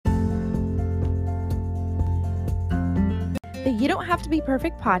The You Don't Have to Be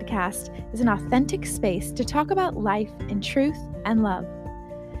Perfect podcast is an authentic space to talk about life in truth and love.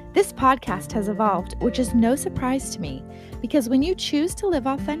 This podcast has evolved, which is no surprise to me, because when you choose to live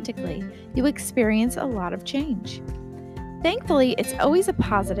authentically, you experience a lot of change. Thankfully, it's always a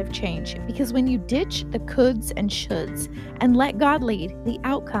positive change, because when you ditch the coulds and shoulds and let God lead, the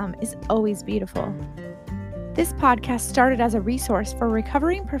outcome is always beautiful. This podcast started as a resource for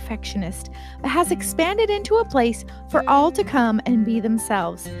recovering perfectionists, but has expanded into a place for all to come and be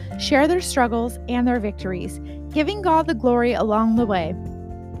themselves, share their struggles and their victories, giving God the glory along the way.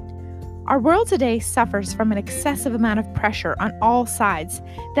 Our world today suffers from an excessive amount of pressure on all sides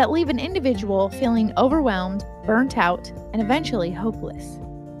that leave an individual feeling overwhelmed, burnt out, and eventually hopeless.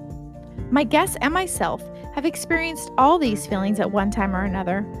 My guests and myself have experienced all these feelings at one time or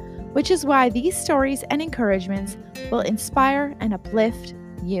another, which is why these stories and encouragements will inspire and uplift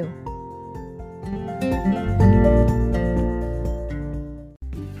you.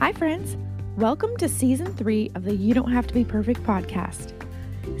 Hi, friends. Welcome to Season 3 of the You Don't Have to Be Perfect podcast.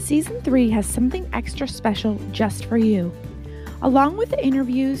 Season 3 has something extra special just for you. Along with the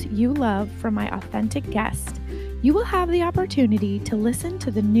interviews you love from my authentic guests, you will have the opportunity to listen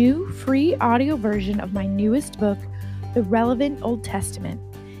to the new free audio version of my newest book, The Relevant Old Testament,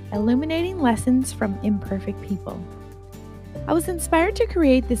 Illuminating Lessons from Imperfect People. I was inspired to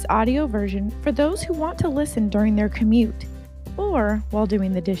create this audio version for those who want to listen during their commute or while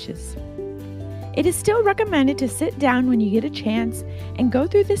doing the dishes. It is still recommended to sit down when you get a chance and go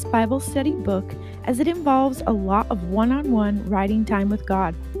through this Bible study book, as it involves a lot of one-on-one writing time with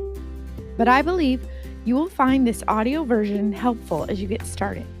God. But I believe you will find this audio version helpful as you get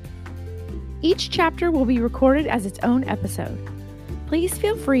started. Each chapter will be recorded as its own episode. Please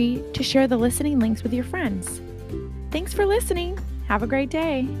feel free to share the listening links with your friends. Thanks for listening. Have a great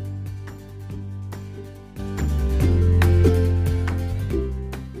day.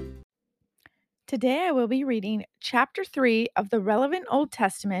 Today I will be reading Chapter 3 of the Relevant Old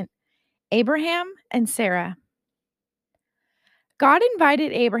Testament, Abraham and Sarah. God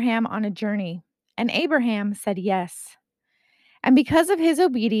invited Abraham on a journey, and Abraham said yes. And because of his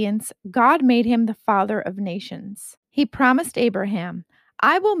obedience, God made him the father of nations. He promised Abraham,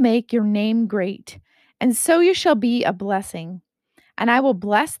 "I will make your name great, and so you shall be a blessing. And I will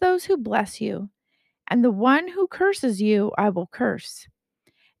bless those who bless you, and the one who curses you I will curse.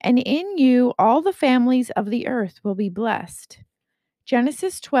 And in you all the families of the earth will be blessed."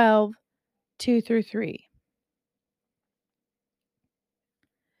 Genesis 12, 2-3.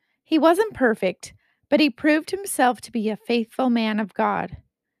 He wasn't perfect, but he proved himself to be a faithful man of God.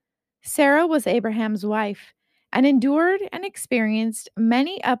 Sarah was Abraham's wife and endured and experienced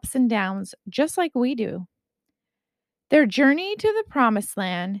many ups and downs just like we do. Their journey to the promised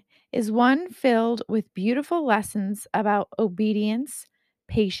land is one filled with beautiful lessons about obedience,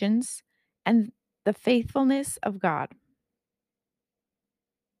 patience, and the faithfulness of God.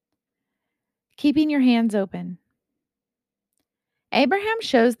 Keeping your hands open. Abraham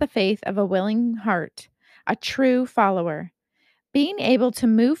shows the faith of a willing heart, a true follower. Being able to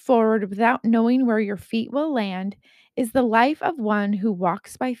move forward without knowing where your feet will land is the life of one who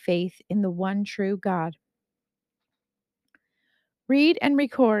walks by faith in the one true God. Read and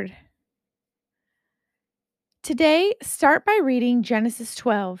record. Today, start by reading Genesis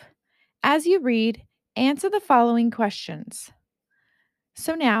 12. As you read, answer the following questions.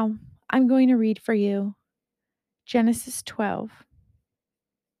 So now, I'm going to read for you Genesis 12.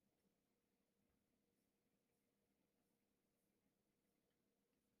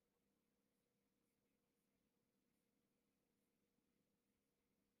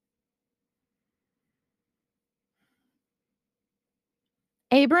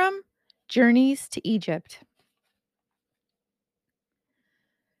 Abram journeys to Egypt.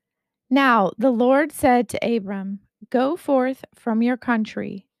 Now the Lord said to Abram, "Go forth from your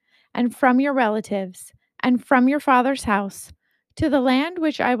country, and from your relatives, and from your father's house, to the land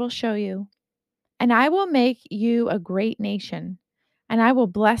which I will show you. And I will make you a great nation, and I will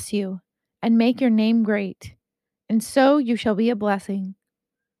bless you, and make your name great, and so you shall be a blessing.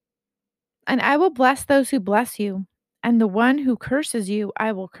 And I will bless those who bless you, and the one who curses you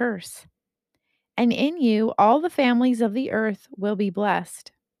I will curse. And in you all the families of the earth will be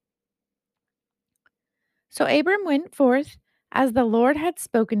blessed." So Abram went forth as the Lord had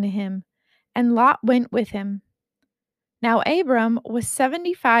spoken to him, and Lot went with him. Now Abram was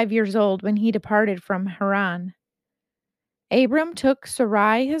 75 years old when he departed from Haran. Abram took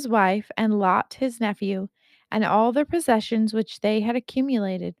Sarai his wife, and Lot his nephew, and all their possessions which they had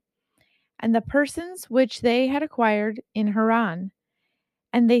accumulated, and the persons which they had acquired in Haran,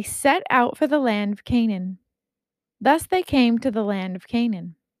 and they set out for the land of Canaan. Thus they came to the land of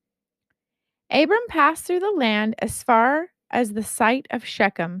Canaan. Abram passed through the land as far as the site of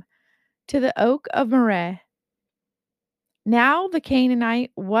Shechem to the oak of Moreh. Now the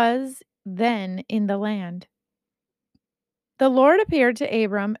Canaanite was then in the land. The Lord appeared to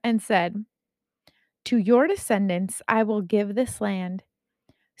Abram and said, "To your descendants I will give this land."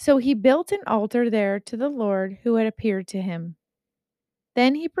 So he built an altar there to the Lord who had appeared to him.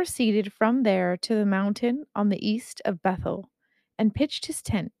 Then he proceeded from there to the mountain on the east of Bethel and pitched his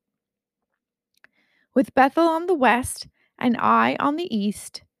tent, with Bethel on the west and Ai on the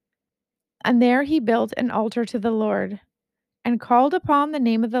east. And there he built an altar to the Lord and called upon the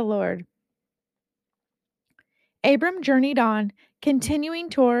name of the Lord. Abram journeyed on, continuing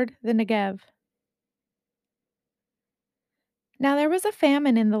toward the Negev. Now there was a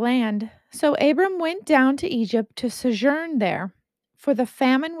famine in the land, so Abram went down to Egypt to sojourn there, for the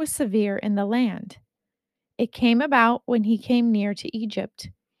famine was severe in the land. It came about when he came near to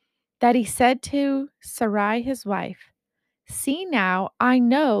Egypt, that he said to Sarai his wife, "See now, I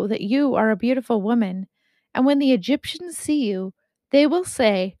know that you are a beautiful woman, and when the Egyptians see you, they will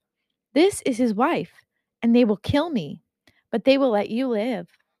say, 'This is his wife,' and they will kill me, but they will let you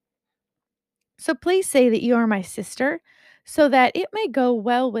live. So please say that you are my sister, so that it may go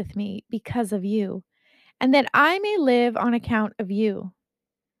well with me because of you, and that I may live on account of you."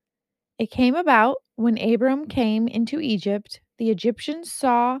 It came about when Abram came into Egypt, the Egyptians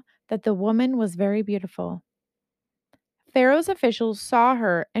saw that the woman was very beautiful. Pharaoh's officials saw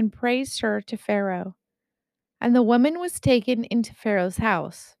her and praised her to Pharaoh, and the woman was taken into Pharaoh's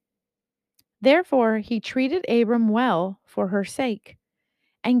house. Therefore he treated Abram well for her sake,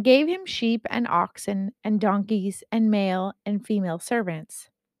 and gave him sheep and oxen and donkeys and male and female servants,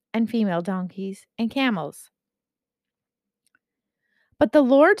 and female donkeys and camels. But the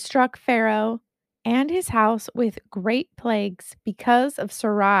Lord struck Pharaoh and his house with great plagues because of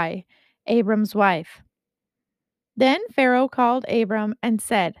Sarai, Abram's wife. Then Pharaoh called Abram and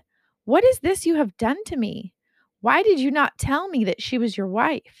said, "What is this you have done to me? Why did you not tell me that she was your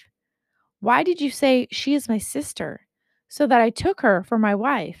wife? Why did you say, 'She is my sister,' so that I took her for my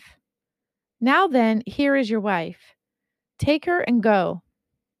wife? Now then, here is your wife. Take her and go."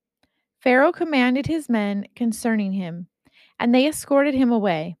 Pharaoh commanded his men concerning him, and they escorted him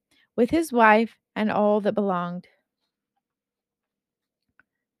away, with his wife and all that belonged.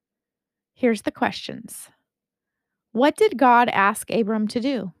 Here's the questions. What did God ask Abram to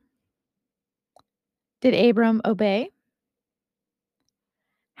do? Did Abram obey?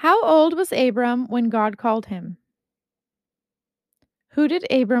 How old was Abram when God called him? Who did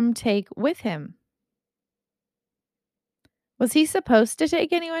Abram take with him? Was he supposed to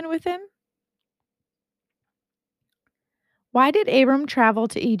take anyone with him? Why did Abram travel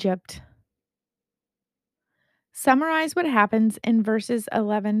to Egypt? Summarize what happens in verses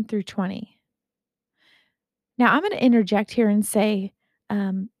 11 through 20. Now, I'm going to interject here and say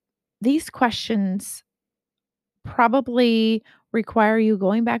these questions probably require you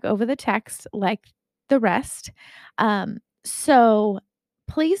going back over the text like the rest. So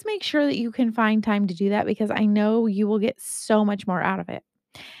please make sure that you can find time to do that because I know you will get so much more out of it.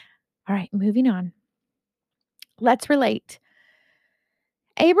 All right, moving on. Let's relate.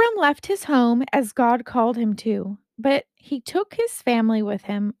 Abram left his home as God called him to, but he took his family with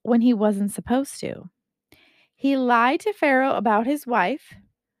him when he wasn't supposed to. He lied to Pharaoh about his wife,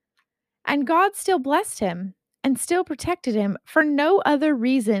 and God still blessed him and still protected him for no other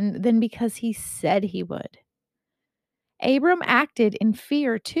reason than because he said he would. Abram acted in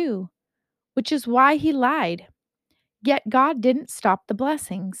fear too, which is why he lied. Yet God didn't stop the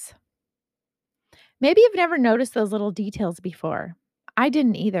blessings. Maybe you've never noticed those little details before. I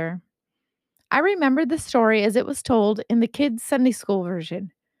didn't either. I remembered the story as it was told in the kids' Sunday school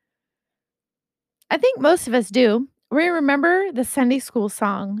version. I think most of us do. We remember the Sunday school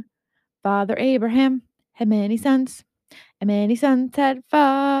song, "Father Abraham had many sons, and many sons had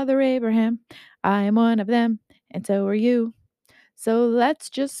Father Abraham. I am one of them, and so are you. So let's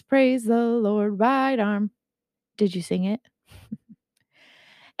just praise the Lord right arm." Did you sing it?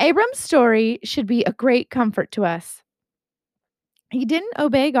 Abram's story should be a great comfort to us. He didn't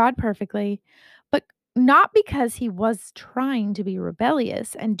obey God perfectly, but not because he was trying to be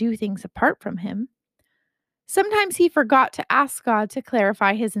rebellious and do things apart from him. Sometimes he forgot to ask God to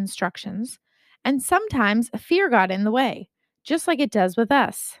clarify his instructions, and sometimes fear got in the way, just like it does with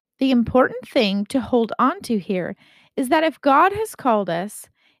us. The important thing to hold on to here is that if God has called us,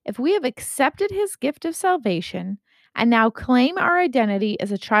 if we have accepted his gift of salvation and now claim our identity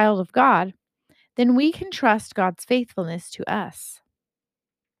as a child of God, then we can trust God's faithfulness to us.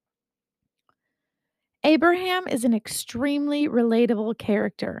 Abraham is an extremely relatable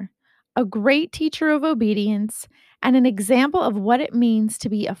character, a great teacher of obedience, and an example of what it means to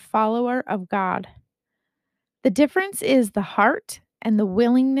be a follower of God. The difference is the heart and the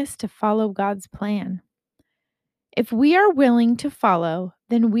willingness to follow God's plan. If we are willing to follow,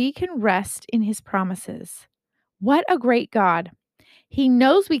 then we can rest in His promises. What a great God! He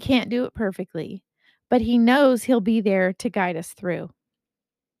knows we can't do it perfectly, but He knows He'll be there to guide us through.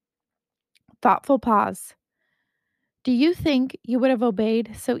 Thoughtful pause. Do you think you would have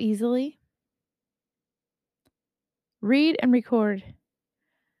obeyed so easily? Read and record.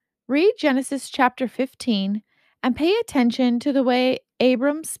 Read Genesis chapter 15 and pay attention to the way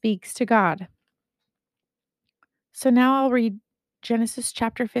Abram speaks to God. So now I'll read Genesis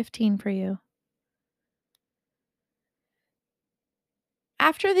chapter 15 for you.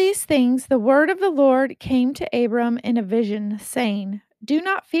 After these things, the word of the Lord came to Abram in a vision, saying, Do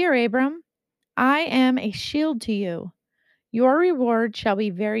not fear, Abram. I am a shield to you. Your reward shall be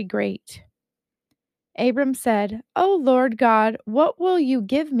very great. Abram said, O Lord God, what will you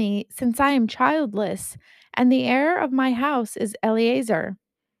give me, since I am childless, and the heir of my house is Eliezer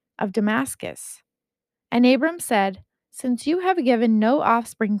of Damascus? And Abram said, Since you have given no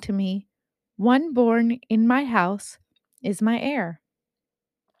offspring to me, one born in my house is my heir.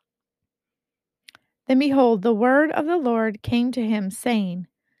 Then behold, the word of the Lord came to him, saying,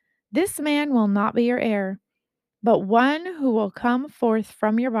 This man will not be your heir, but one who will come forth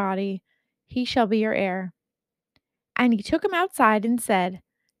from your body, he shall be your heir. And he took him outside and said,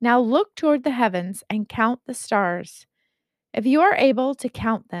 Now look toward the heavens and count the stars, if you are able to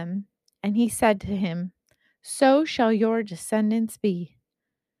count them. And he said to him, So shall your descendants be.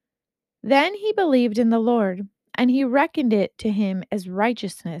 Then he believed in the Lord, and he reckoned it to him as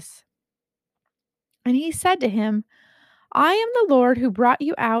righteousness. And he said to him, I am the Lord who brought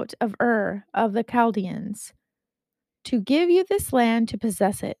you out of Ur of the Chaldeans, to give you this land to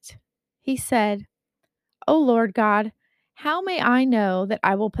possess it. He said, O Lord God, how may I know that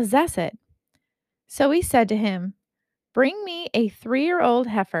I will possess it? So he said to him, Bring me a 3-year-old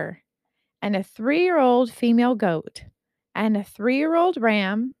heifer, and a 3-year-old female goat, and a 3-year-old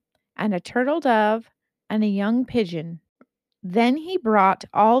ram, and a turtle dove, and a young pigeon. Then he brought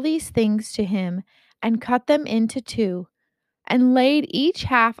all these things to him, and cut them into two, and laid each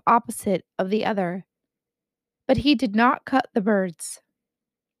half opposite of the other. But he did not cut the birds.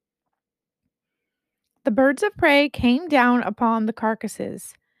 The birds of prey came down upon the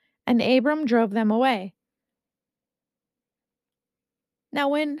carcasses, and Abram drove them away. Now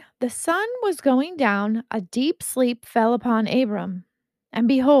when the sun was going down, a deep sleep fell upon Abram, and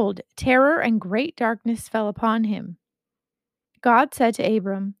behold, terror and great darkness fell upon him. God said to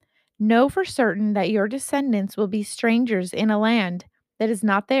Abram, Know for certain that your descendants will be strangers in a land that is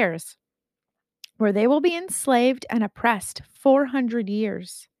not theirs, where they will be enslaved and oppressed 400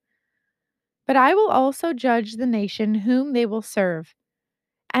 years. But I will also judge the nation whom they will serve,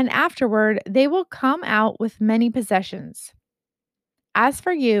 and afterward they will come out with many possessions. As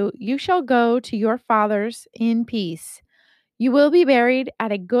for you, you shall go to your fathers in peace. You will be buried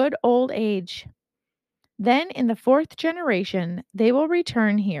at a good old age. Then in the 4th generation they will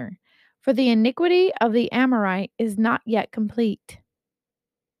return here, for the iniquity of the Amorite is not yet complete.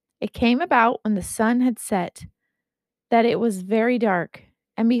 It came about when the sun had set, that it was very dark,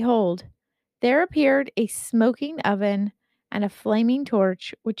 and behold, there appeared a smoking oven and a flaming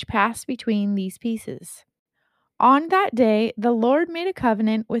torch which passed between these pieces. On that day the Lord made a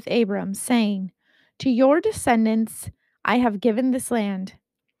covenant with Abram, saying, To your descendants I have given this land,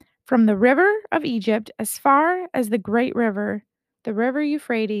 from the river of Egypt as far as the great river, the river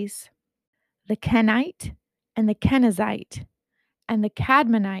Euphrates, the Kenite, and the Kenizzite, and the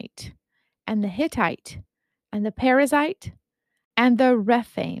Cadmonite, and the Hittite, and the Perizzite, and the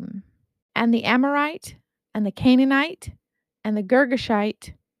Rephaim, and the Amorite, and the Canaanite, and the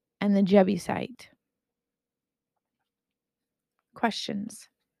Girgashite, and the Jebusite. Questions.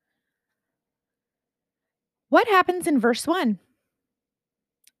 What happens in verse 1?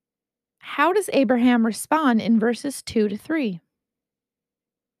 How does Abraham respond in verses 2 to 3?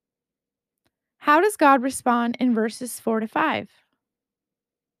 How does God respond in verses 4 to 5?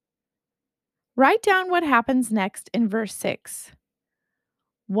 Write down what happens next in verse 6.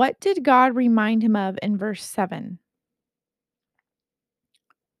 What did God remind him of in verse 7?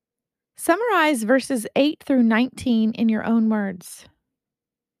 Summarize verses 8 through 19 in your own words.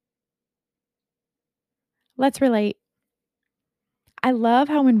 Let's relate. I love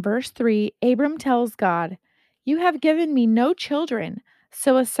how in verse 3, Abram tells God, You have given me no children,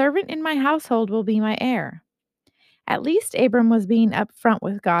 so a servant in my household will be my heir. At least Abram was being upfront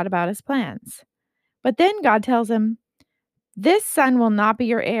with God about his plans. But then God tells him, "This son will not be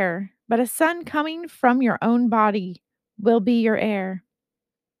your heir, but a son coming from your own body will be your heir."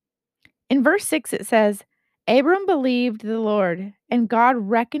 In verse 6, it says, Abram believed the Lord, and God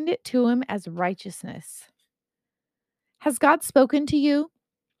reckoned it to him as righteousness. Has God spoken to you,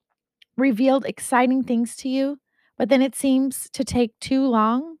 revealed exciting things to you, but then it seems to take too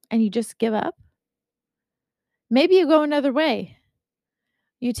long and you just give up? Maybe you go another way.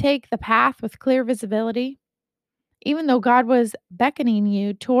 You take the path with clear visibility, even though God was beckoning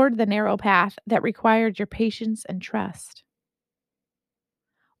you toward the narrow path that required your patience and trust.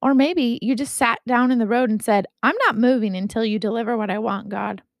 Or maybe you just sat down in the road and said, I'm not moving until you deliver what I want,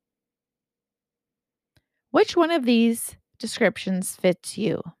 God. Which one of these descriptions fits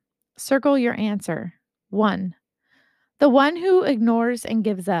you? Circle your answer. 1. The one who ignores and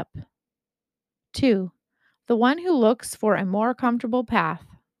gives up. 2. The one who looks for a more comfortable path.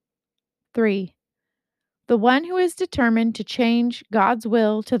 3. The one who is determined to change God's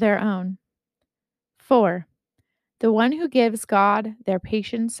will to their own. 4. The one who gives God their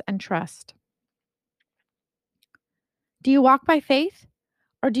patience and trust. Do you walk by faith,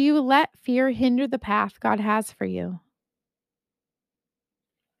 or do you let fear hinder the path God has for you?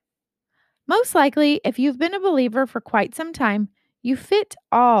 Most likely, if you've been a believer for quite some time, you fit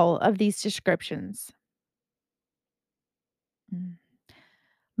all of these descriptions. Mm.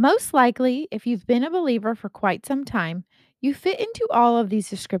 Most likely, if you've been a believer for quite some time, you fit into all of these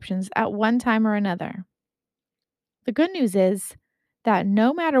descriptions at one time or another. The good news is that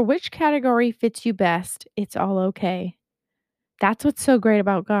no matter which category fits you best, it's all okay. That's what's so great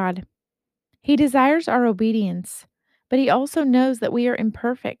about God. He desires our obedience, but He also knows that we are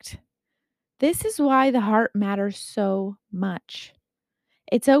imperfect. This is why the heart matters so much.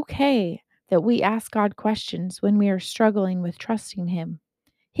 It's okay that we ask God questions when we are struggling with trusting Him.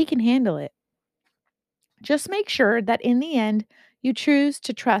 He can handle it. Just make sure that in the end, you choose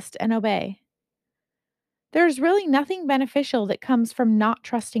to trust and obey. There's really nothing beneficial that comes from not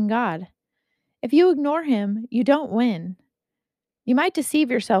trusting God. If you ignore Him, you don't win. You might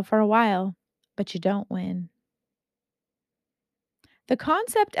deceive yourself for a while, but you don't win. The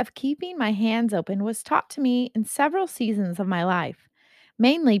concept of keeping my hands open was taught to me in several seasons of my life,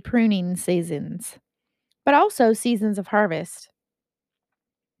 mainly pruning seasons, but also seasons of harvest.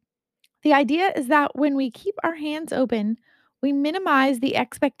 The idea is that when we keep our hands open, we minimize the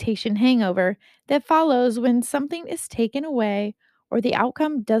expectation hangover that follows when something is taken away or the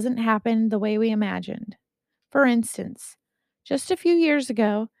outcome doesn't happen the way we imagined. For instance, just a few years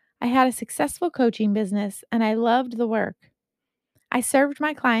ago, I had a successful coaching business and I loved the work. I served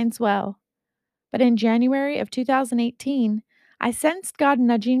my clients well, but in January of 2018, I sensed God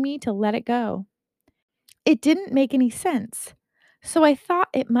nudging me to let it go. It didn't make any sense, so I thought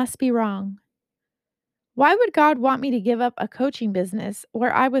it must be wrong. Why would God want me to give up a coaching business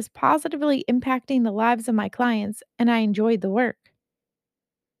where I was positively impacting the lives of my clients and I enjoyed the work?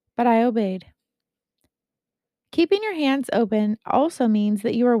 But I obeyed. Keeping your hands open also means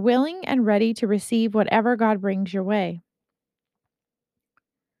that you are willing and ready to receive whatever God brings your way.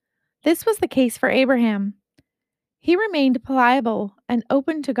 This was the case for Abraham. He remained pliable and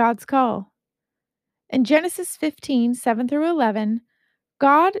open to God's call. In Genesis 15:7-11,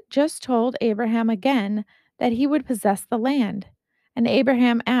 God just told Abraham again that he would possess the land, and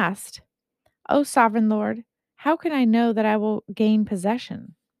Abraham asked, O sovereign Lord, how can I know that I will gain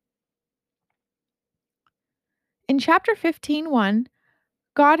possession? In chapter 15:1,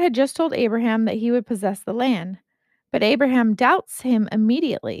 God had just told Abraham that he would possess the land, but Abraham doubts him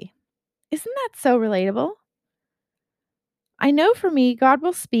immediately. Isn't that so relatable? I know for me, God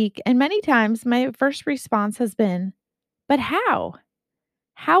will speak, and many times my first response has been, but how?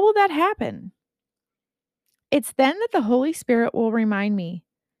 How will that happen? It's then that the Holy Spirit will remind me,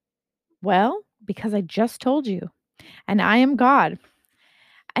 well, because I just told you, and I am God,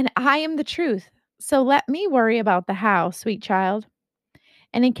 and I am the truth. So let me worry about the how, sweet child.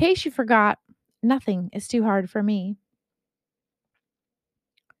 And in case you forgot, nothing is too hard for me.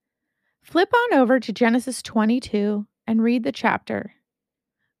 Flip on over to Genesis 22 and read the chapter.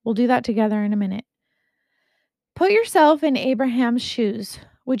 We'll do that together in a minute. Put yourself in Abraham's shoes.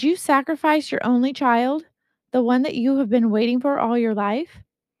 Would you sacrifice your only child, the one that you have been waiting for all your life?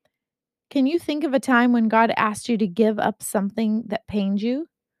 Can you think of a time when God asked you to give up something that pained you?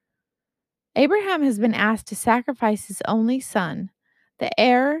 Abraham has been asked to sacrifice his only son, the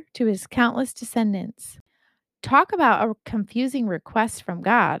heir to his countless descendants. Talk about a confusing request from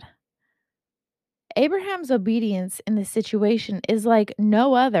God. Abraham's obedience in this situation is like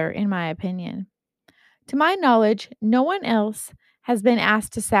no other, in my opinion. To my knowledge, no one else has been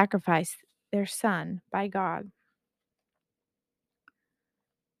asked to sacrifice their son by God.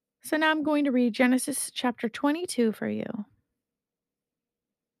 So now I'm going to read Genesis chapter 22 for you.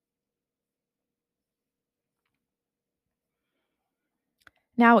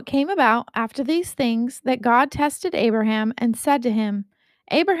 Now it came about after these things that God tested Abraham and said to him,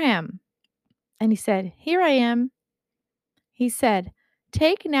 Abraham. And he said, Here I am. He said,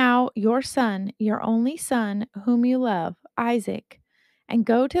 Take now your son, your only son, whom you love, Isaac, and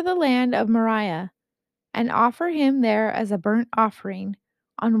go to the land of Moriah, and offer him there as a burnt offering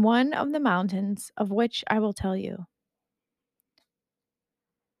on one of the mountains of which I will tell you.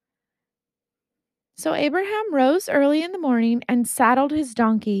 So Abraham rose early in the morning and saddled his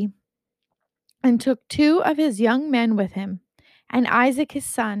donkey, and took 2 of his young men with him, and Isaac his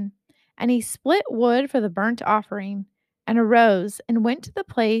son, and he split wood for the burnt offering, and arose and went to the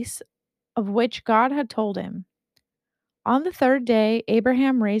place of which God had told him. On the 3rd day,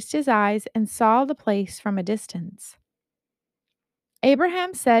 Abraham raised his eyes and saw the place from a distance.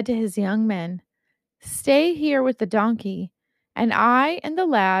 Abraham said to his young men, Stay here with the donkey, and I and the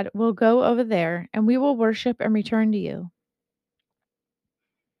lad will go over there, and we will worship and return to you.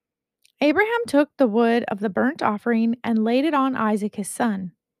 Abraham took the wood of the burnt offering and laid it on Isaac his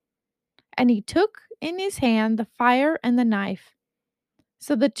son. And he took in his hand the fire and the knife.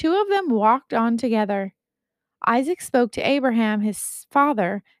 So the 2 of them walked on together. Isaac spoke to Abraham his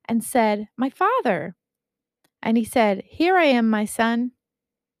father and said, My father. And he said, Here I am, my son.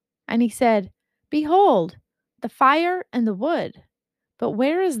 And he said, Behold, the fire and the wood, but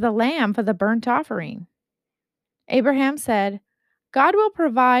where is the lamb for the burnt offering? Abraham said, God will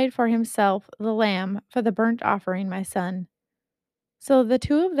provide for himself the lamb for the burnt offering, my son. So the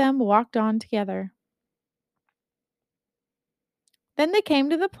 2 of them walked on together. Then they came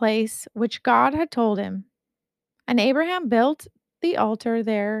to the place which God had told him, and Abraham built the altar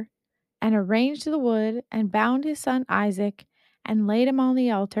there, and arranged the wood, and bound his son Isaac, and laid him on the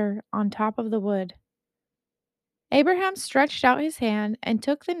altar on top of the wood. Abraham stretched out his hand and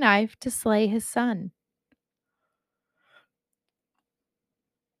took the knife to slay his son.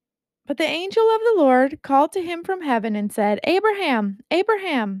 But the angel of the Lord called to him from heaven and said, Abraham,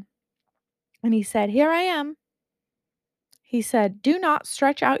 Abraham. And he said, Here I am. He said, Do not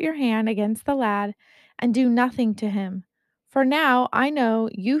stretch out your hand against the lad, and do nothing to him. For now I know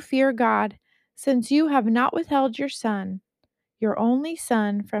you fear God, since you have not withheld your son, your only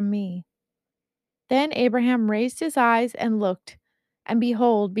son, from me. Then Abraham raised his eyes and looked, and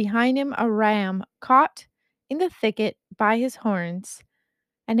behold, behind him a ram caught in the thicket by his horns.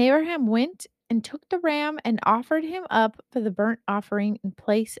 And Abraham went and took the ram and offered him up for the burnt offering in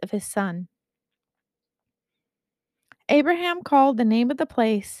place of his son. Abraham called the name of the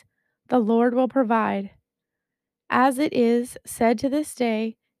place, The Lord will provide. As it is said to this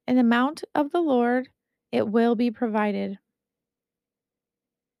day, In the mount of the Lord it will be provided.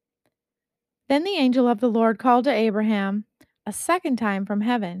 Then the angel of the Lord called to Abraham a second time from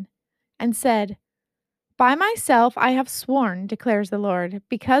heaven, and said, By myself I have sworn, declares the Lord,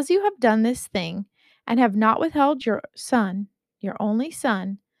 because you have done this thing, and have not withheld your son, your only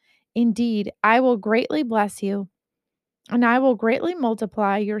son, indeed I will greatly bless you, and I will greatly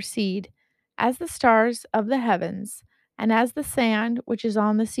multiply your seed as the stars of the heavens, and as the sand which is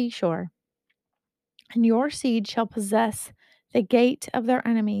on the seashore. And your seed shall possess the gate of their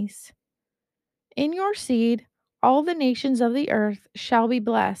enemies. In your seed all the nations of the earth shall be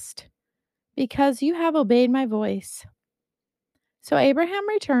blessed, because you have obeyed my voice. So Abraham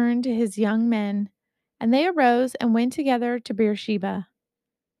returned to his young men, and they arose and went together to Beersheba.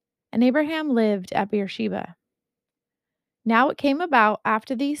 And Abraham lived at Beersheba. Now it came about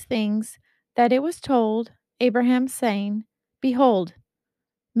after these things that it was told Abraham, saying, Behold,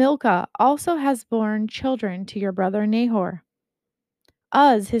 Milcah also has borne children to your brother Nahor.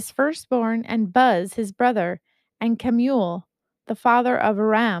 Uz his firstborn, and Buz his brother, and Kemuel, the father of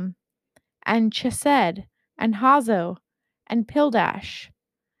Aram, and Chesed, and Hazo, and Pildash,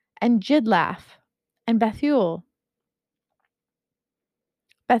 and Jidlaph, and Bethuel.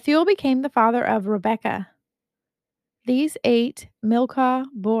 Bethuel became the father of Rebekah. These 8 Milcah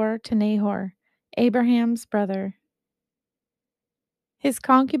bore to Nahor, Abraham's brother. His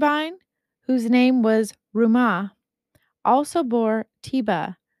concubine, whose name was Rumah, also bore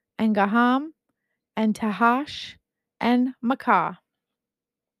Tebah, and Gaham, and Tahash, and Makkah.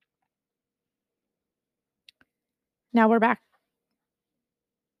 Now we're back.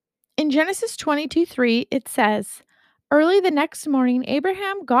 In Genesis 22:3, it says, Early the next morning,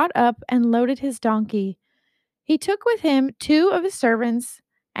 Abraham got up and loaded his donkey. He took with him 2 of his servants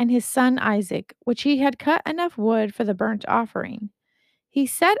and his son Isaac, which he had cut enough wood for the burnt offering. He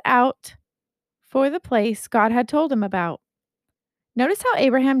set out for the place God had told him about. Notice how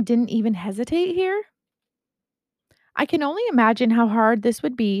Abraham didn't even hesitate here? I can only imagine how hard this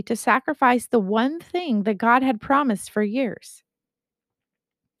would be to sacrifice the one thing that God had promised for years.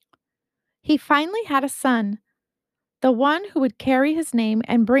 He finally had a son, the one who would carry his name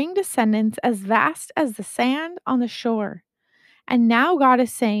and bring descendants as vast as the sand on the shore. And now God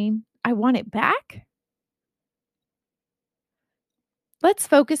is saying, I want it back? Let's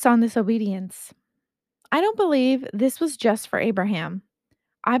focus on this obedience. I don't believe this was just for Abraham.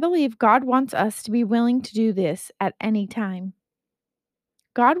 I believe God wants us to be willing to do this at any time.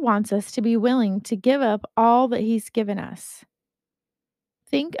 God wants us to be willing to give up all that He's given us.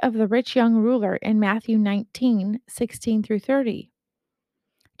 Think of the rich young ruler in Matthew 19:16 through 30.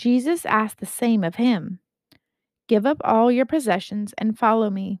 Jesus asked the same of him. Give up all your possessions and follow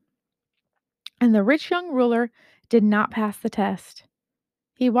me. And the rich young ruler did not pass the test.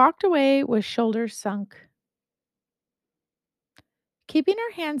 He walked away with shoulders sunk. Keeping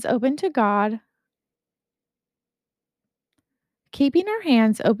our hands open to God, keeping our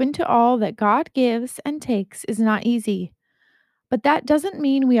hands open to all that God gives and takes is not easy, but that doesn't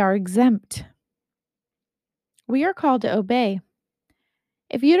mean we are exempt. We are called to obey.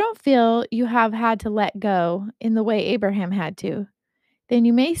 If you don't feel you have had to let go in the way Abraham had to, then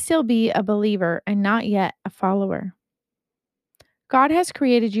you may still be a believer and not yet a follower. God has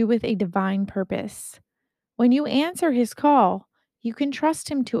created you with a divine purpose. When you answer His call, you can trust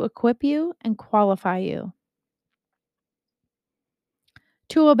Him to equip you and qualify you.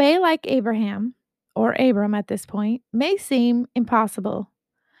 To obey like Abraham, or Abram at this point, may seem impossible.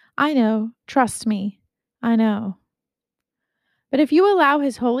 I know, trust me, I know. But if you allow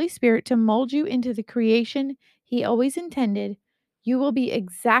His Holy Spirit to mold you into the creation He always intended, you will be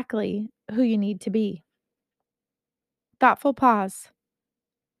exactly who you need to be. Thoughtful pause.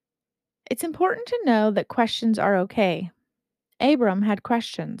 It's important to know that questions are okay. Abram had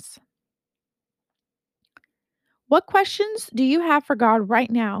questions. What questions do you have for God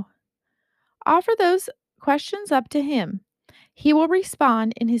right now? Offer those questions up to Him. He will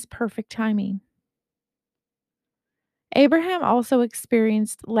respond in His perfect timing. Abraham also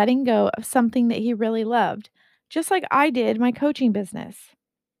experienced letting go of something that he really loved, just like I did my coaching business.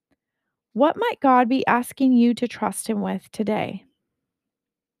 What might God be asking you to trust Him with today?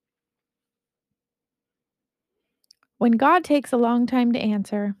 When God takes a long time to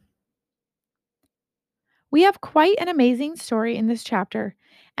answer. We have quite an amazing story in this chapter,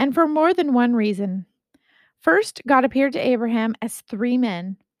 and for more than one reason. First, God appeared to Abraham as three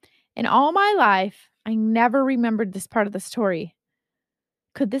men. In all my life, I never remembered this part of the story.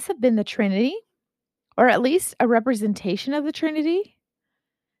 Could this have been the Trinity? Or at least a representation of the Trinity?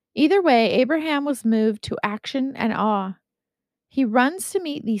 Either way, Abraham was moved to action and awe. He runs to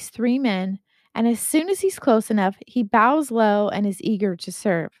meet these three men, and as soon as he's close enough, he bows low and is eager to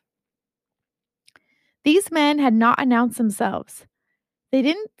serve. These men had not announced themselves. They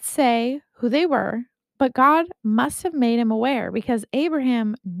didn't say who they were, but God must have made him aware because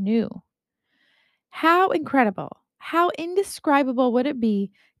Abraham knew. How incredible, how indescribable would it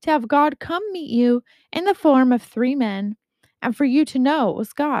be to have God come meet you in the form of three men and for you to know it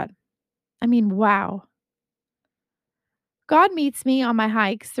was God? I mean, wow. God meets me on my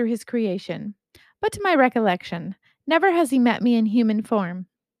hikes through His creation, but to my recollection, never has He met me in human form.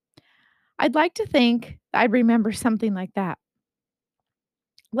 I'd like to think I'd remember something like that.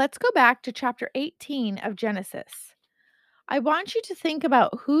 Let's go back to chapter 18 of Genesis. I want you to think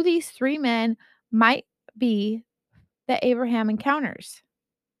about who these three men might be that Abraham encounters.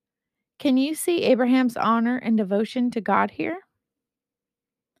 Can you see Abraham's honor and devotion to God here?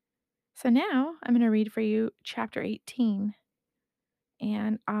 So now I'm going to read for you chapter 18,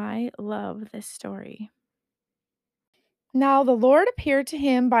 and I love this story. Now the Lord appeared to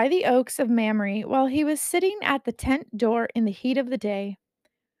him by the oaks of Mamre while he was sitting at the tent door in the heat of the day.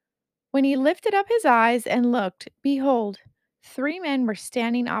 When he lifted up his eyes and looked, behold, three men were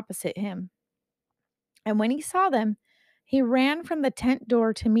standing opposite him. And when he saw them, he ran from the tent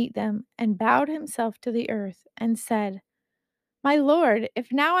door to meet them and bowed himself to the earth and said, My Lord,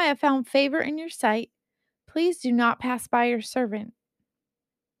 if now I have found favor in your sight, please do not pass by your servant.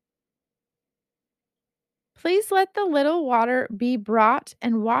 Please let the little water be brought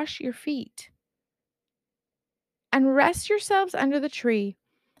and wash your feet. And rest yourselves under the tree,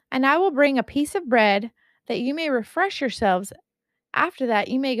 and I will bring a piece of bread that you may refresh yourselves. After that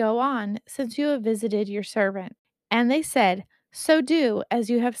you may go on, since you have visited your servant. And they said, So do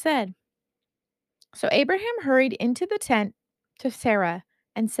as you have said. So Abraham hurried into the tent to Sarah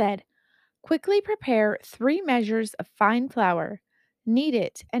and said, Quickly prepare 3 measures of fine flour, knead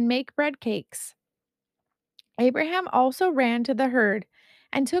it, and make bread cakes. Abraham also ran to the herd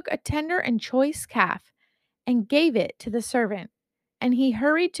and took a tender and choice calf and gave it to the servant, and he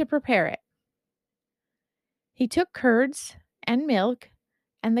hurried to prepare it. He took curds and milk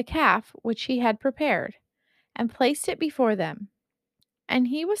and the calf which he had prepared and placed it before them, and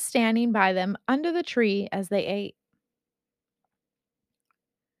he was standing by them under the tree as they ate.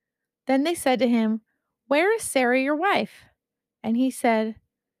 Then they said to him, "Where is Sarah your wife?" And he said,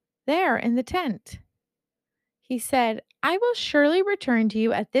 "There in the tent." He said, "I will surely return to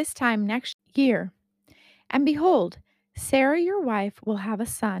you at this time next year, and behold, Sarah your wife will have a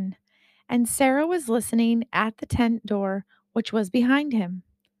son." And Sarah was listening at the tent door, which was behind him.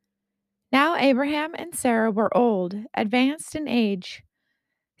 Now Abraham and Sarah were old, advanced in age.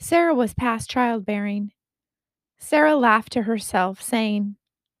 Sarah was past childbearing. Sarah laughed to herself, saying,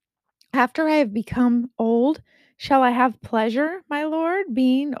 "After I have become old, shall I have pleasure, my Lord,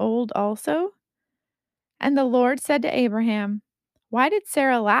 being old also?" And the Lord said to Abraham, "Why did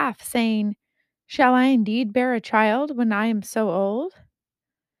Sarah laugh, saying, 'Shall I indeed bear a child when I am so old?'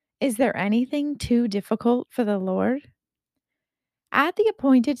 Is there anything too difficult for the Lord? At the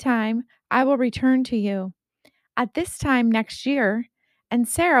appointed time, I will return to you, at this time next year, and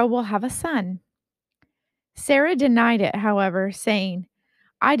Sarah will have a son." Sarah denied it, however, saying,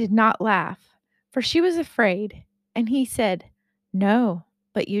 "I did not laugh," for she was afraid. And he said, "No,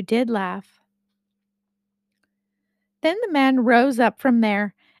 but you did laugh." Then the men rose up from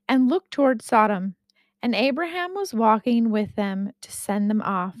there and looked toward Sodom, and Abraham was walking with them to send them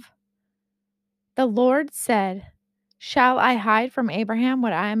off. The Lord said, "Shall I hide from Abraham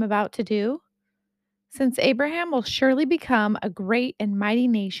what I am about to do? Since Abraham will surely become a great and mighty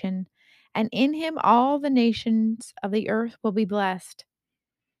nation, and in him all the nations of the earth will be blessed.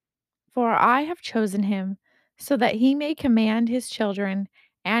 For I have chosen him, so that he may command his children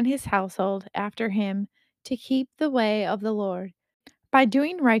and his household after him to keep the way of the Lord, by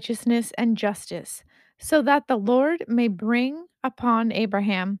doing righteousness and justice, so that the Lord may bring upon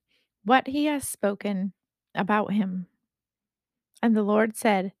Abraham what he has spoken about him." And the Lord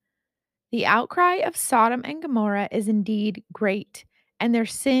said, "The outcry of Sodom and Gomorrah is indeed great, and their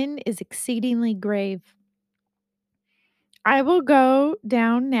sin is exceedingly grave. I will go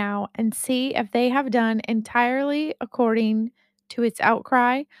down now and see if they have done entirely according to its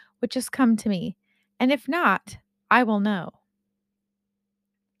outcry which has come to me, and if not, I will know."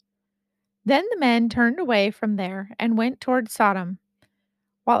 Then the men turned away from there and went toward Sodom,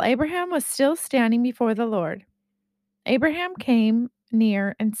 while Abraham was still standing before the Lord. Abraham came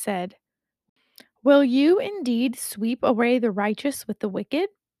near and said, "Will you indeed sweep away the righteous with the wicked?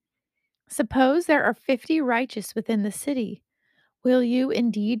 Suppose there are 50 righteous within the city. Will you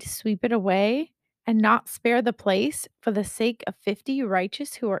indeed sweep it away and not spare the place for the sake of 50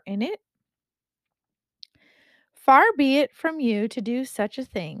 righteous who are in it? Far be it from you to do such a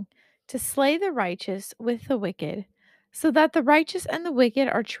thing, to slay the righteous with the wicked, so that the righteous and the wicked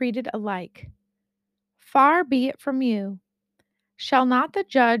are treated alike. Far be it from you. Shall not the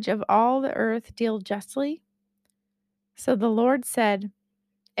judge of all the earth deal justly?" So the Lord said,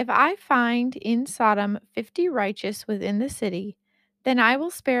 "If I find in Sodom 50 righteous within the city, then I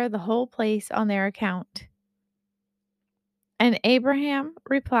will spare the whole place on their account." And Abraham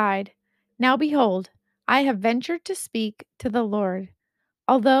replied, "Now behold, I have ventured to speak to the Lord,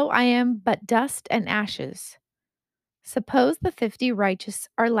 although I am but dust and ashes. Suppose the 50 righteous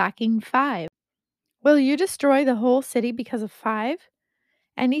are lacking 5. Will you destroy the whole city because of 5?"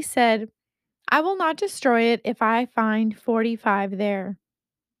 And he said, "I will not destroy it if I find 45 there."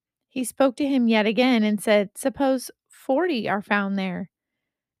 He spoke to him yet again and said, "Suppose 40 are found there."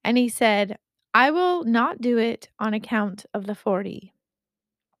 And he said, "I will not do it on account of the 40."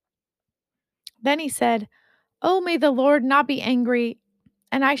 Then he said, "Oh, may the Lord not be angry,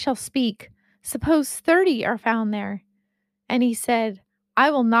 and I shall speak. Suppose 30 are found there." And he said, "I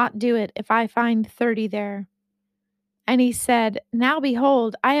will not do it if I find 30 there." And he said, "Now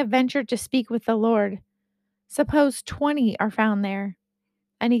behold, I have ventured to speak with the Lord. Suppose 20 are found there."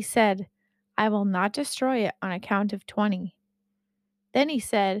 And he said, "I will not destroy it on account of 20." Then he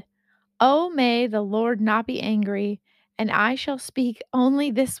said, "Oh, may the Lord not be angry, and I shall speak only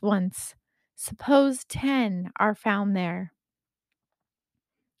this once. Suppose 10 are found there."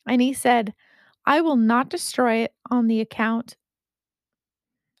 And he said, "I will not destroy it on the account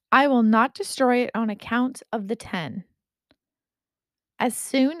I will not destroy it on account of the 10." As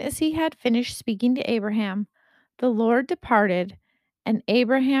soon as he had finished speaking to Abraham, the Lord departed, and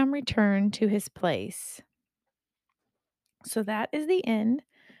Abraham returned to his place. So that is the end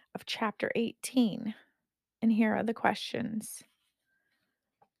of chapter 18. And here are the questions.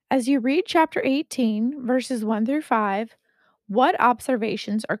 As you read chapter 18, verses 1 through 5, what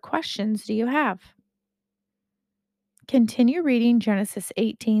observations or questions do you have? Continue reading Genesis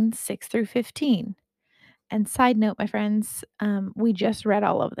 18, 6 through 15. And side note, my friends, we just read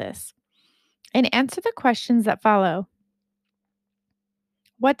all of this. And answer the questions that follow.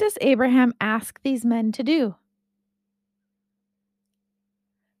 What does Abraham ask these men to do?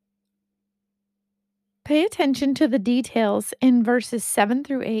 Pay attention to the details in verses 7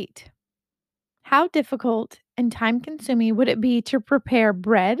 through 8. How difficult and time consuming would it be to prepare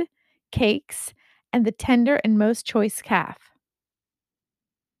bread, cakes, and the tender and most choice calf?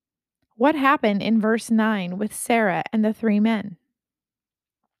 What happened in verse 9 with Sarah and the three men?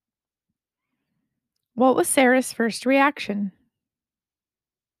 What was Sarah's first reaction?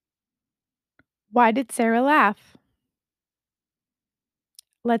 Why did Sarah laugh?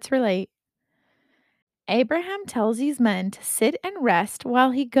 Let's relate. Abraham tells these men to sit and rest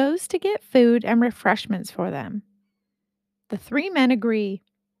while he goes to get food and refreshments for them. The three men agree.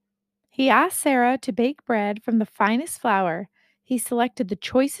 He asked Sarah to bake bread from the finest flour. He selected the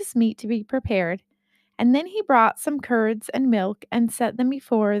choicest meat to be prepared, and then he brought some curds and milk and set them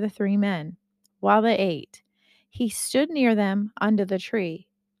before the three men. While they ate, he stood near them under the tree.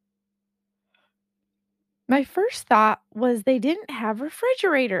 My first thought was they didn't have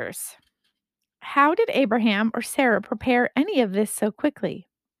refrigerators. How did Abraham or Sarah prepare any of this so quickly?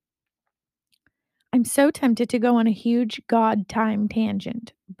 I'm so tempted to go on a huge God time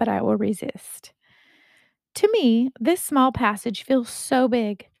tangent, but I will resist. To me, this small passage feels so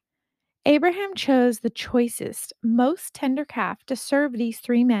big. Abraham chose the choicest, most tender calf to serve these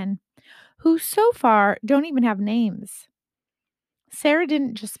three men, who so far don't even have names. Sarah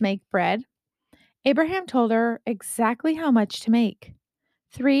didn't just make bread. Abraham told her exactly how much to make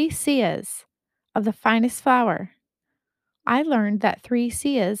 3 seahs of the finest flour. I learned that 3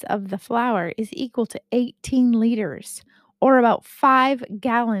 seahs of the flour is equal to 18 liters, or about 5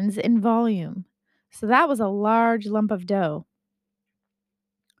 gallons in volume. So that was a large lump of dough.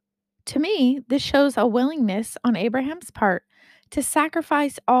 To me, this shows a willingness on Abraham's part to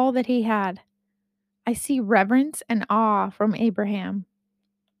sacrifice all that he had. I see reverence and awe from Abraham.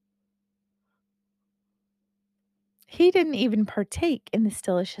 He didn't even partake in this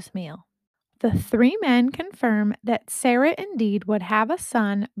delicious meal. The three men confirm that Sarah indeed would have a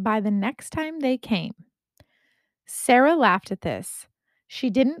son by the next time they came. Sarah laughed at this.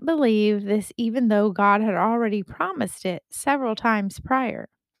 She didn't believe this even though God had already promised it several times prior.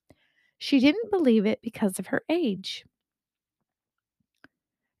 She didn't believe it because of her age.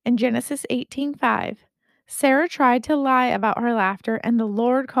 In Genesis 18:5, Sarah tried to lie about her laughter, and the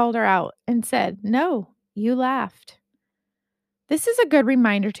Lord called her out and said, "No, you laughed." This is a good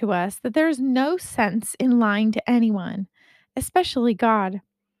reminder to us that there is no sense in lying to anyone, especially God.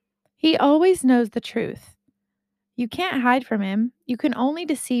 He always knows the truth. You can't hide from him. You can only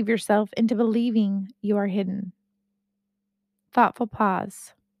deceive yourself into believing you are hidden. Thoughtful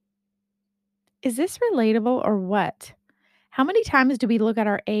pause. Is this relatable or what? How many times do we look at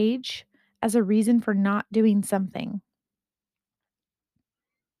our age as a reason for not doing something?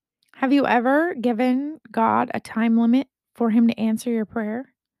 Have you ever given God a time limit for him to answer your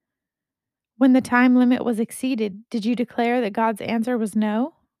prayer? When the time limit was exceeded, did you declare that God's answer was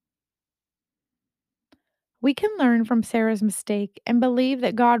no? We can learn from Sarah's mistake and believe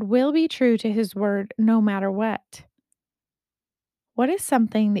that God will be true to his word no matter what. What is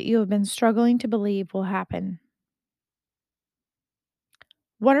something that you have been struggling to believe will happen?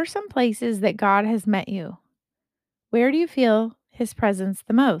 What are some places that God has met you? Where do you feel his presence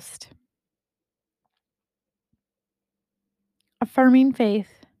the most? Affirming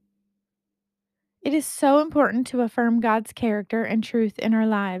faith. It is so important to affirm God's character and truth in our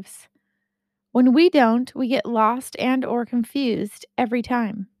lives. When we don't, we get lost and or confused every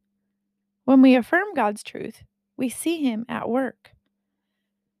time. When we affirm God's truth, we see him at work.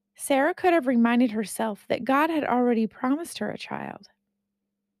 Sarah could have reminded herself that God had already promised her a child.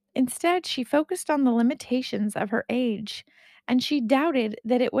 Instead, she focused on the limitations of her age, and she doubted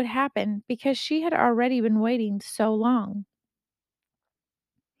that it would happen because she had already been waiting so long.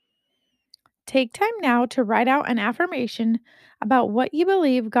 Take time now to write out an affirmation about what you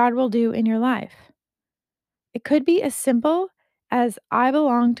believe God will do in your life. It could be as simple as I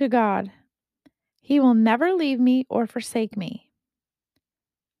belong to God. He will never leave me or forsake me.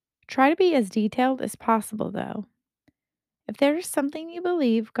 Try to be as detailed as possible, though. If there is something you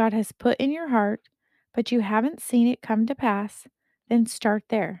believe God has put in your heart, but you haven't seen it come to pass, then start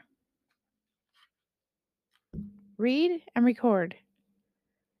there. Read and record.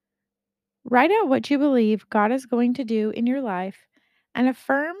 Write out what you believe God is going to do in your life and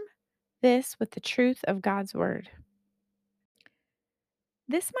affirm this with the truth of God's word.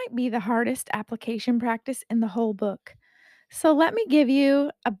 This might be the hardest application practice in the whole book. So let me give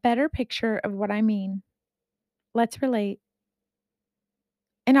you a better picture of what I mean. Let's relate.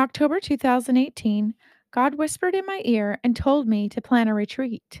 In October 2018, God whispered in my ear and told me to plan a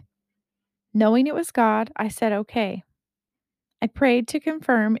retreat. Knowing it was God, I said okay. I prayed to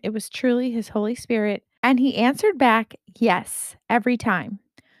confirm it was truly His Holy Spirit, and He answered back yes every time.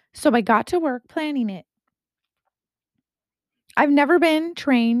 So I got to work planning it. I've never been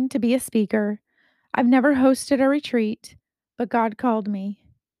trained to be a speaker. I've never hosted a retreat, but God called me.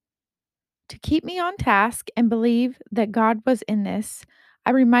 To keep me on task and believe that God was in this,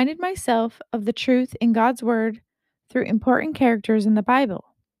 I reminded myself of the truth in God's Word through important characters in the Bible.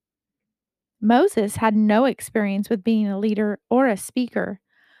 Moses had no experience with being a leader or a speaker,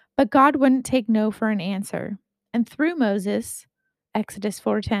 but God wouldn't take no for an answer. And through Moses, Exodus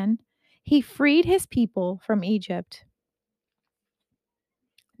 4:10, he freed his people from Egypt.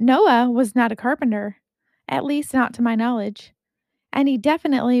 Noah was not a carpenter, at least not to my knowledge, and he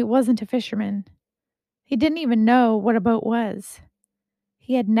definitely wasn't a fisherman. He didn't even know what a boat was.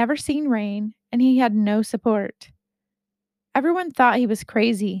 He had never seen rain, and he had no support. Everyone thought he was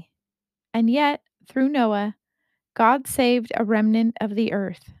crazy, and yet, through Noah, God saved a remnant of the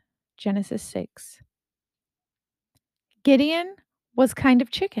earth. Genesis 6. Gideon was kind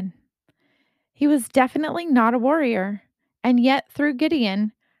of chicken. He was definitely not a warrior, and yet through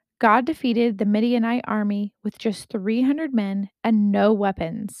Gideon, God defeated the Midianite army with just 300 men and no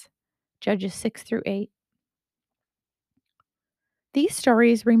weapons. Judges 6 through 8. These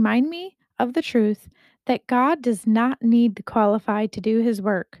stories remind me of the truth that God does not need the qualified to do his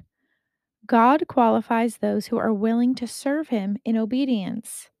work. God qualifies those who are willing to serve him in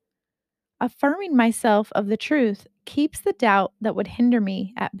obedience. Affirming myself of the truth keeps the doubt that would hinder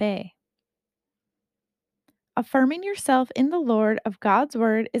me at bay. Affirming yourself in the Lord of God's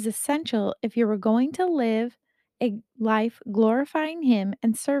word is essential if you are going to live a life glorifying him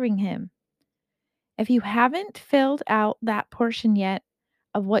and serving him. If you haven't filled out that portion yet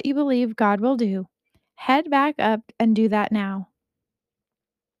of what you believe God will do, head back up and do that now.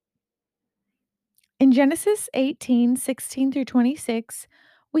 In Genesis 18:16 through 26,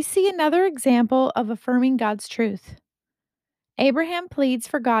 we see another example of affirming God's truth. Abraham pleads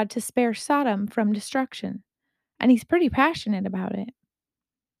for God to spare Sodom from destruction, and he's pretty passionate about it.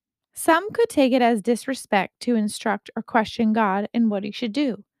 Some could take it as disrespect to instruct or question God in what he should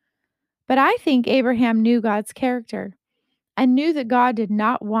do. But I think Abraham knew God's character and knew that God did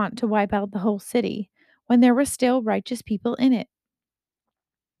not want to wipe out the whole city when there were still righteous people in it.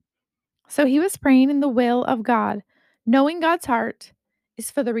 So he was praying in the will of God, knowing God's heart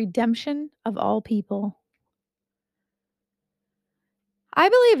is for the redemption of all people. I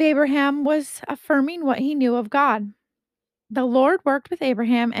believe Abraham was affirming what he knew of God. The Lord worked with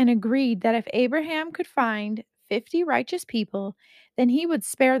Abraham and agreed that if Abraham could find 50 righteous people, then he would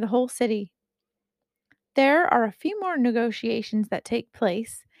spare the whole city. There are a few more negotiations that take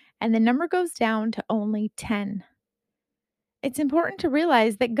place, and the number goes down to only 10. It's important to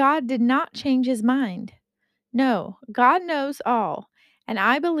realize that God did not change his mind. No, God knows all, and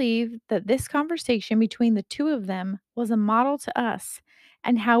I believe that this conversation between the two of them was a model to us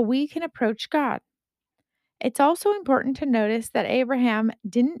and how we can approach God. It's also important to notice that Abraham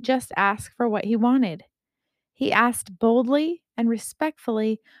didn't just ask for what he wanted. He asked boldly and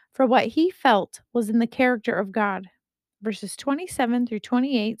respectfully for what he felt was in the character of God. Verses 27 through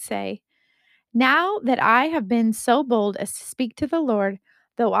 28 say, "Now that I have been so bold as to speak to the Lord,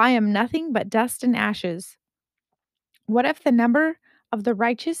 though I am nothing but dust and ashes, what if the number of the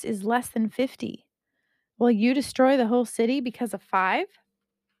righteous is less than 50? Will you destroy the whole city because of 5?"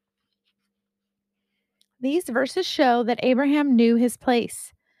 These verses show that Abraham knew his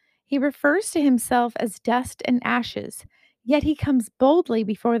place. He refers to himself as dust and ashes, yet he comes boldly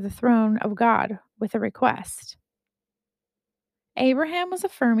before the throne of God with a request. Abraham was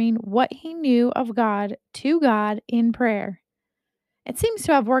affirming what he knew of God to God in prayer. It seems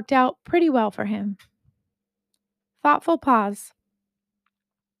to have worked out pretty well for him. Thoughtful pause.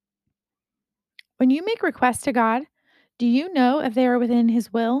 When you make requests to God, do you know if they are within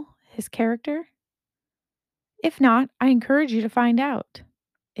His will, His character? If not, I encourage you to find out.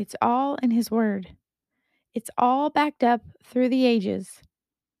 It's all in His Word. It's all backed up through the ages.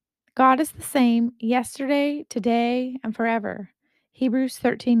 God is the same yesterday, today, and forever. Hebrews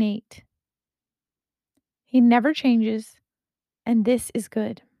 13:8. He never changes, and this is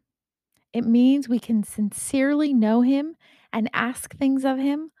good. It means we can sincerely know Him and ask things of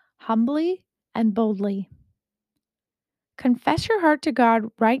Him humbly and boldly. Confess your heart to God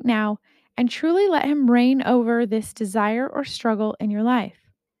right now and truly let Him reign over this desire or struggle in your life.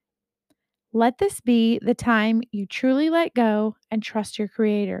 Let this be the time you truly let go and trust your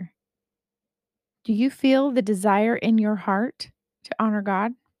Creator. Do you feel the desire in your heart to honor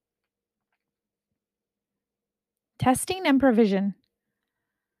God? Testing and provision.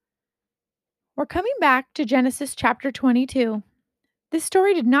 We're coming back to Genesis chapter 22. This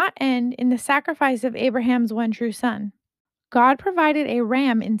story did not end in the sacrifice of Abraham's one true son. God provided a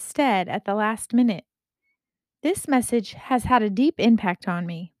ram instead at the last minute. This message has had a deep impact on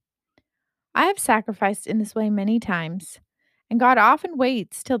me. I have sacrificed in this way many times, and God often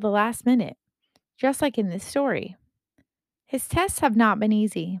waits till the last minute, just like in this story. His tests have not been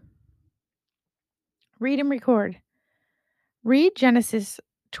easy. Read and record. Read Genesis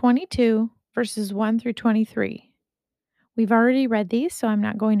 22, verses 1 through 23. We've already read these, so I'm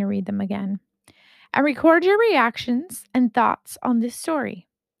not going to read them again. And record your reactions and thoughts on this story.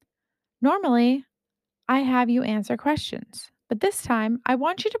 Normally, I have you answer questions, but this time I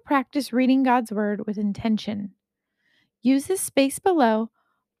want you to practice reading God's Word with intention. Use the space below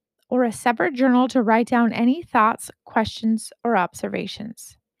or a separate journal to write down any thoughts, questions, or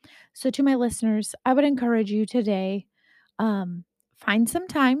observations. So, to my listeners, I would encourage you today, find some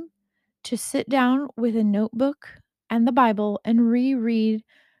time to sit down with a notebook and the Bible and reread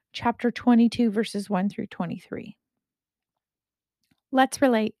chapter 22, verses 1 through 23. Let's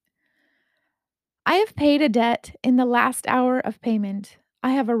relate. I have paid a debt in the last hour of payment. I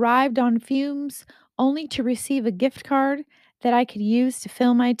have arrived on fumes only to receive a gift card that I could use to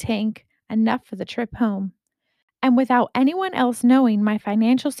fill my tank enough for the trip home, and without anyone else knowing my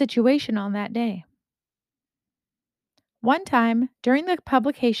financial situation on that day. One time, during the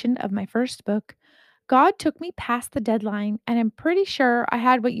publication of my first book, God took me past the deadline, and I'm pretty sure I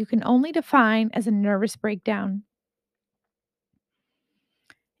had what you can only define as a nervous breakdown.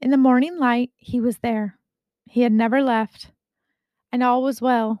 In the morning light, He was there. He had never left, and all was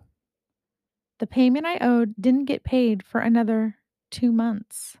well. The payment I owed didn't get paid for another 2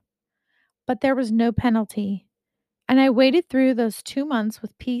 months, but there was no penalty, and I waited through those 2 months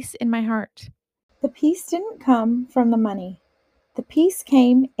with peace in my heart. The peace didn't come from the money. The peace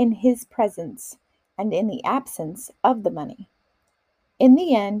came in His presence and in the absence of the money. In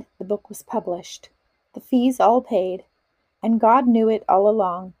the end, the book was published, the fees all paid, and God knew it all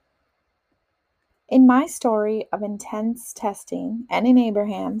along. In my story of intense testing and in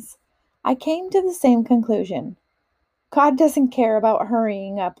Abraham's, I came to the same conclusion. God doesn't care about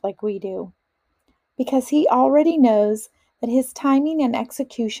hurrying up like we do, because He already knows that His timing and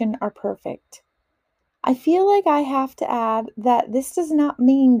execution are perfect. I feel like I have to add that this does not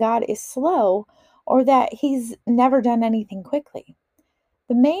mean God is slow or that He's never done anything quickly.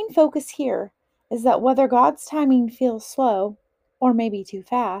 The main focus here is that whether God's timing feels slow or maybe too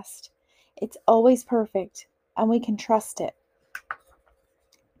fast, it's always perfect and we can trust it.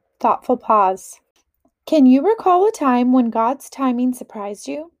 Thoughtful pause. Can you recall a time when God's timing surprised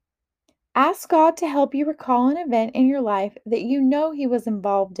you? Ask God to help you recall an event in your life that you know He was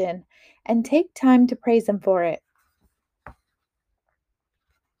involved in, and take time to praise Him for it.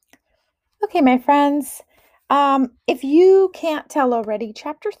 Okay, my friends, if you can't tell already,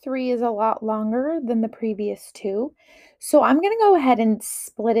 chapter 3 is a lot longer than the previous two, so I'm going to go ahead and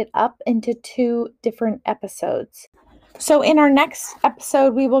split it up into 2 different episodes. So in our next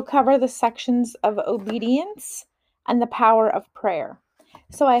episode, we will cover the sections of obedience and the power of prayer.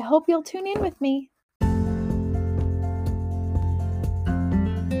 So I hope you'll tune in with me.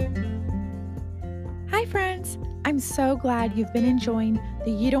 Hi, friends. I'm so glad you've been enjoying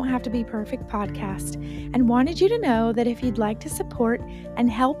the You Don't Have to Be Perfect podcast, and wanted you to know that if you'd like to support and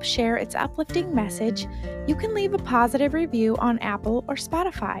help share its uplifting message, you can leave a positive review on Apple or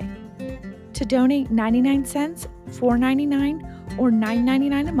Spotify. To donate 99 cents, $4.99, or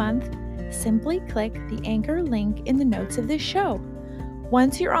 $9.99 a month, simply click the Anchor link in the notes of this show.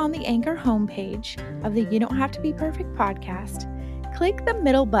 Once you're on the Anchor homepage of the You Don't Have to Be Perfect podcast, click the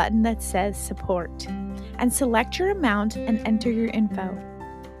middle button that says Support and select your amount and enter your info.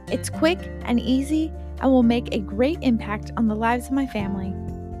 It's quick and easy and will make a great impact on the lives of my family.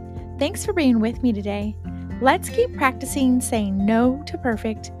 Thanks for being with me today. Let's keep practicing saying no to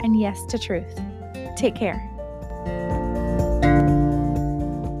perfect and yes to truth. Take care.